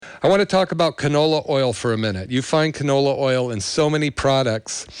I want to talk about canola oil for a minute. You find canola oil in so many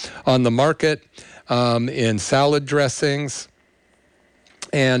products on the market, in salad dressings.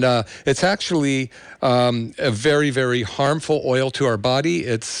 And it's actually a very, very harmful oil to our body.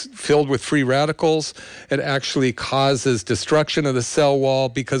 It's filled with free radicals. It actually causes destruction of the cell wall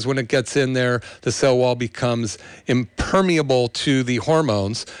because when it gets in there, the cell wall becomes impermeable to the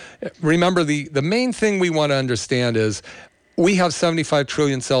hormones. Remember, the main thing we want to understand is we have 75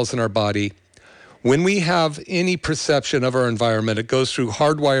 trillion cells in our body. When we have any perception of our environment, it goes through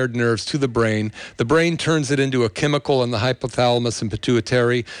hardwired nerves to the brain. The brain turns it into a chemical in the hypothalamus and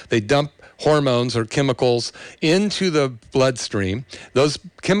pituitary. They dump hormones or chemicals into the bloodstream. Those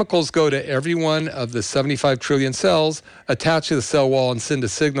chemicals go to every one of the 75 trillion cells, attach to the cell wall, and send a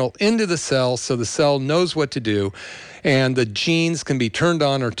signal into the cell so the cell knows what to do. And the genes can be turned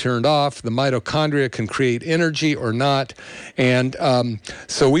on or turned off. The mitochondria can create energy or not. And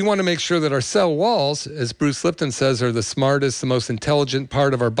so we want to make sure that our cell walls, as Bruce Lipton says, are the smartest, the most intelligent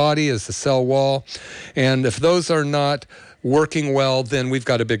part of our body is the cell wall. And if those are not working well, then we've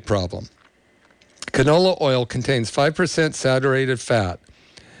got a big problem. Canola oil contains 5% saturated fat.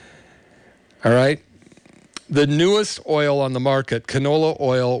 All right? The newest oil on the market, canola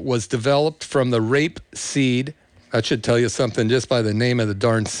oil, was developed from the rapeseed. That should tell you something just by the name of the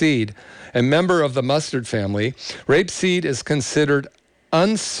darn seed. A member of the mustard family, rapeseed is considered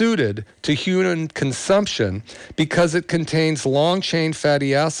unsuited to human consumption because it contains long-chain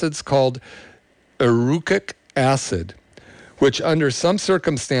fatty acids called erucic acid, which under some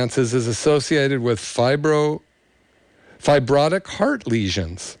circumstances is associated with fibrotic heart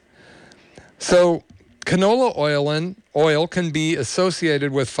lesions. So canola oil can be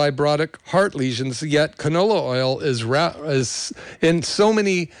associated with fibrotic heart lesions, yet canola oil is in so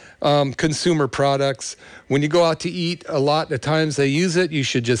many consumer products. When you go out to eat, a lot of times they use it. You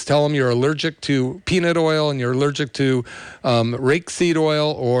should just tell them you're allergic to peanut oil and you're allergic to rapeseed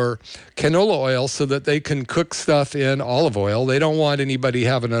oil or canola oil so that they can cook stuff in olive oil. They don't want anybody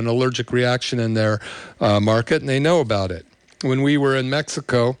having an allergic reaction in their market, and they know about it. When we were in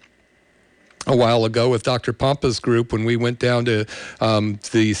Mexico a while ago with Dr. Pampa's group, when we went down to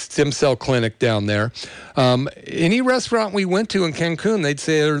the stem cell clinic down there, any restaurant we went to in Cancun, they'd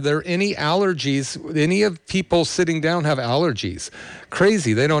say, are there any allergies? Any of people sitting down have allergies?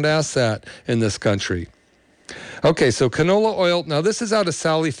 Crazy. They don't ask that in this country. Okay, so canola oil. Now, this is out of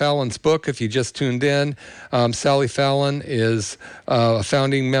Sally Fallon's book, if you just tuned in. Sally Fallon is a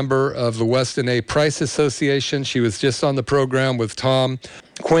founding member of the Weston A. Price Association. She was just on the program with Tom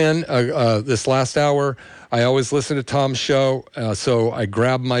Quinn this last hour. I always listen to Tom's show, so I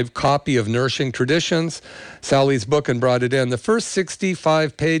grabbed my copy of Nourishing Traditions, Sally's book, and brought it in. The first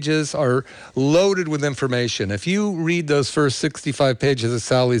 65 pages are loaded with information. If you read those first 65 pages of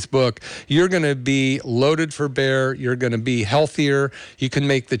Sally's book, you're going to be loaded for bear. You're going to be healthier. You can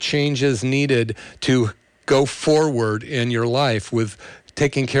make the changes needed to go forward in your life with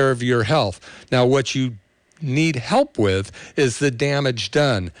taking care of your health. Now, what you need help with is the damage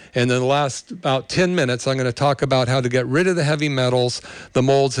done. And in the last about 10 minutes, I'm going to talk about how to get rid of the heavy metals, the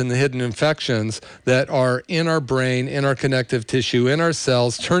molds, and the hidden infections that are in our brain, in our connective tissue, in our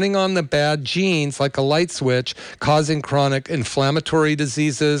cells, turning on the bad genes like a light switch, causing chronic inflammatory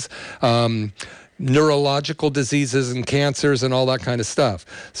diseases, neurological diseases and cancers and all that kind of stuff.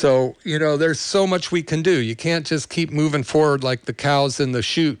 So, there's so much we can do. You can't just keep moving forward like the cows in the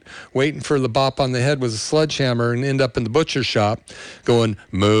chute, waiting for the bop on the head with a sledgehammer and end up in the butcher shop going,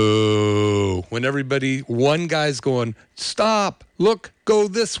 moo. When one guy's going, stop, look, go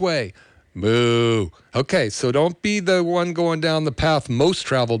this way. Moo. Okay, so don't be the one going down the path most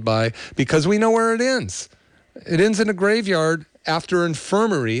traveled by, because we know where it ends. It ends in a graveyard after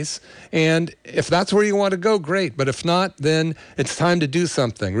infirmaries, and if that's where you want to go, great. But if not, then it's time to do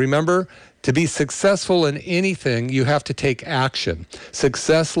something. Remember, to be successful in anything, you have to take action.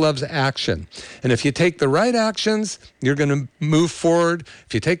 Success loves action. And if you take the right actions, you're going to move forward.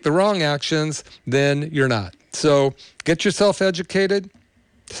 If you take the wrong actions, then you're not. So get yourself educated.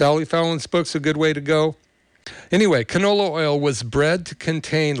 Sally Fallon's book's a good way to go. Anyway, canola oil was bred to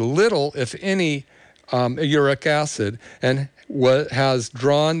contain little, if any, uric acid, and what has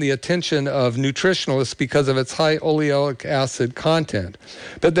drawn the attention of nutritionalists because of its high oleoic acid content.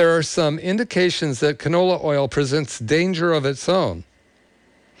 But there are some indications that canola oil presents danger of its own.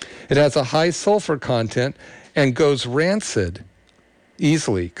 It has a high sulfur content and goes rancid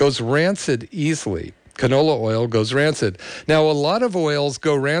easily. Canola oil goes rancid. Now, a lot of oils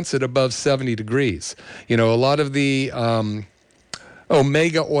go rancid above 70 degrees. A lot of the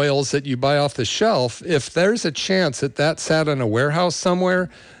omega oils that you buy off the shelf, if there's a chance that sat in a warehouse somewhere,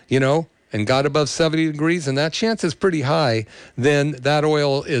 and got above 70 degrees, and that chance is pretty high, then that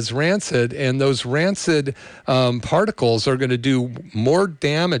oil is rancid, and those rancid particles are going to do more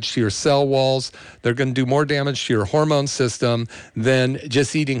damage to your cell walls. They're going to do more damage to your hormone system than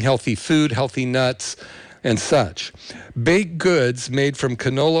just eating healthy food, healthy nuts, and such. Baked goods made from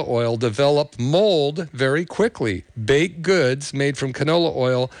canola oil develop mold very quickly. Baked goods made from canola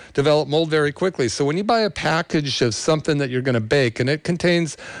oil develop mold very quickly. So when you buy a package of something that you're going to bake and it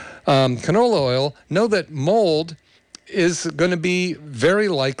contains canola oil, know that mold is going to be very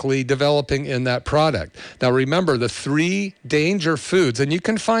likely developing in that product. Now remember the 3 danger foods, and you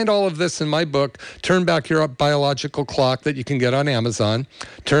can find all of this in my book, Turn Back Your Biological Clock, that you can get on Amazon.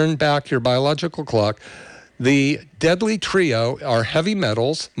 Turn Back Your Biological Clock. The deadly trio are heavy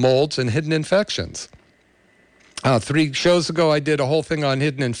metals, molds, and hidden infections. 3 shows ago, I did a whole thing on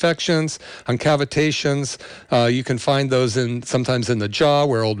hidden infections, on cavitations. You can find those sometimes in the jaw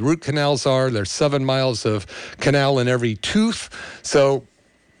where old root canals are. There's 7 miles of canal in every tooth. So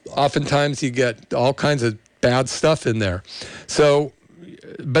oftentimes you get all kinds of bad stuff in there. So,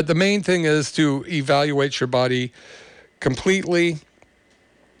 but the main thing is to evaluate your body completely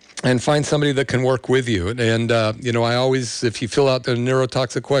and find somebody that can work with you. And, I always, if you fill out the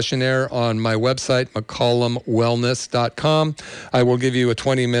neurotoxic questionnaire on my website, McCollumWellness.com, I will give you a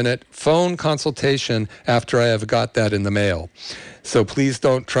 20-minute phone consultation after I have got that in the mail. So please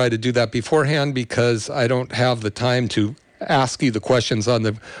don't try to do that beforehand, because I don't have the time to ask you the questions on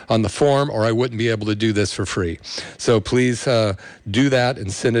the form, or I wouldn't be able to do this for free. So please do that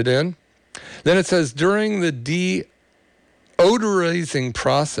and send it in. Then it says, during the deodorizing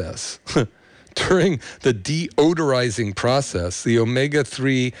process, the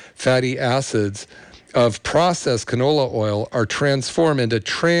omega-3 fatty acids of processed canola oil are transformed into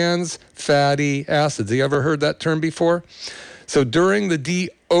trans fatty acids. Have you ever heard that term before? So during the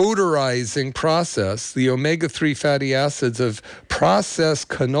deodorizing process, the omega-3 fatty acids of processed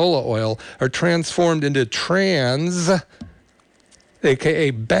canola oil are transformed into trans,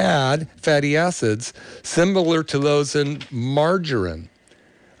 aka bad, fatty acids, similar to those in margarine.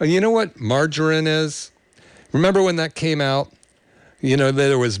 You know what margarine is? Remember when that came out?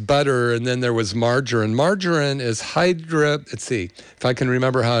 There was butter and then there was margarine. Margarine is let's see if I can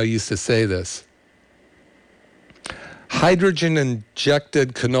remember how I used to say this.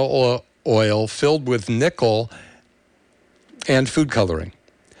 Hydrogen-injected canola oil filled with nickel and food coloring.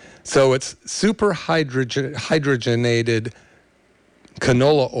 So it's super hydrogenated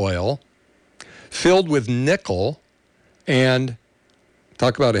canola oil filled with nickel and,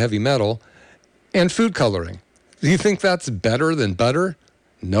 talk about a heavy metal, and food coloring. Do you think that's better than butter?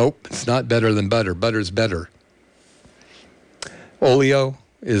 Nope, it's not better than butter. Butter's better. Oleo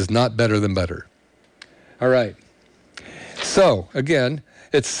is not better than butter. All right. So, again,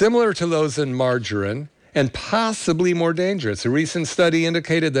 it's similar to those in margarine and possibly more dangerous. A recent study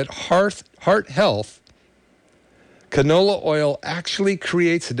indicated that heart health, canola oil actually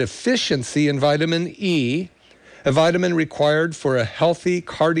creates a deficiency in vitamin E, a vitamin required for a healthy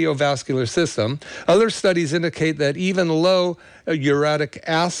cardiovascular system. Other studies indicate that even low uric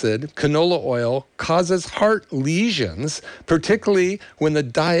acid, canola oil, causes heart lesions, particularly when the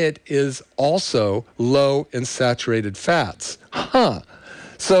diet is also low in saturated fats.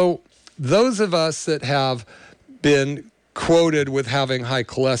 So those of us that have been quoted with having high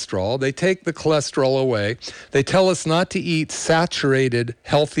cholesterol, they take the cholesterol away. They tell us not to eat saturated,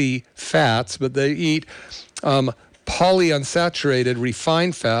 healthy fats, but they eat polyunsaturated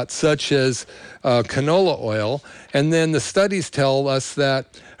refined fats such as canola oil. And then the studies tell us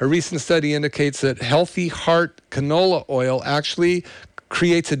that a recent study indicates that healthy heart canola oil actually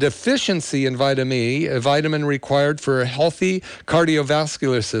creates a deficiency in vitamin E, a vitamin required for a healthy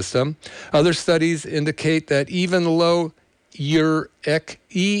cardiovascular system. Other studies indicate that even low uric,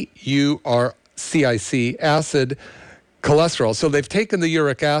 EURCIC, acid cholesterol. So they've taken the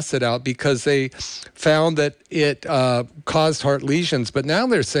uric acid out because they found that it caused heart lesions. But now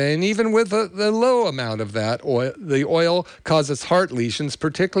they're saying even with the low amount of that oil, the oil causes heart lesions,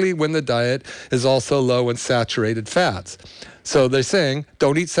 particularly when the diet is also low in saturated fats. So they're saying,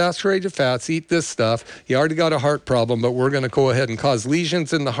 don't eat saturated fats, eat this stuff. You already got a heart problem, but we're going to go ahead and cause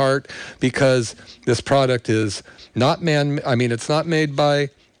lesions in the heart because this product is not it's not made by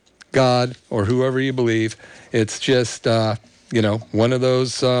God or whoever you believe. It's just, one of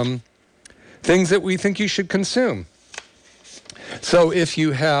those things that we think you should consume. So if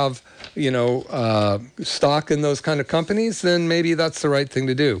you have, stock in those kind of companies, then maybe that's the right thing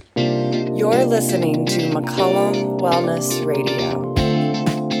to do. You're listening to McCollum Wellness Radio.